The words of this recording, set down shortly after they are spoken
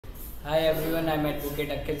Hi everyone, I'm Advocate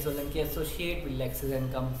Associate with LEXIS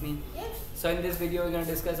and Company. So in this video we're going to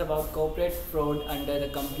discuss about corporate fraud under the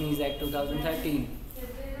Companies Act 2013.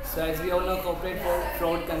 So as we all know, corporate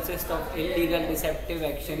fraud consists of illegal deceptive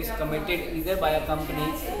actions committed either by a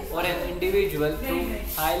company or an individual through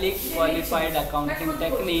highly qualified accounting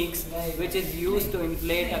techniques which is used to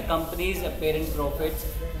inflate a company's apparent profits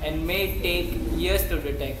and may take years to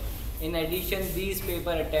detect. In addition, these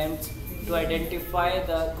paper attempts to identify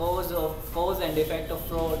the cause and effect of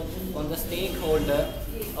fraud on the stakeholder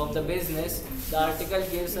of the business. The article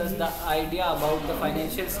gives us the idea about the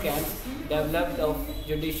financial scams developed of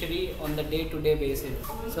judiciary on the day-to-day basis.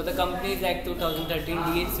 So the Companies Act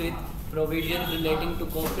 2013 deals with provisions relating to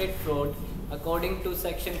corporate fraud. According to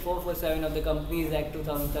section 447 of the Companies Act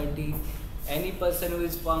 2013, any person who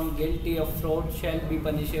is found guilty of fraud shall be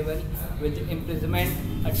punishable with imprisonment,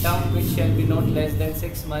 a term which shall be not less than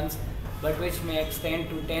 6 months, but which may extend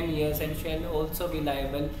to 10 years, and shall also be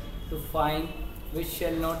liable to fine, which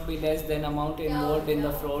shall not be less than amount involved in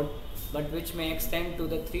the fraud, but which may extend to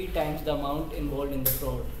the 3 times the amount involved in the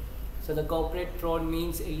fraud. So the corporate fraud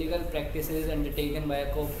means illegal practices undertaken by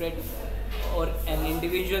a corporate or an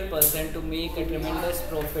individual person to make a tremendous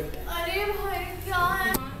profit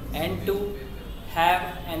and to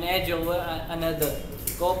have an edge over another.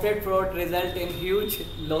 Corporate fraud result in huge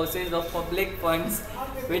losses of public funds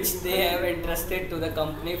which they have entrusted to the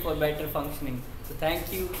company for better functioning. So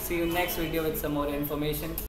thank you. See you next video with some more information.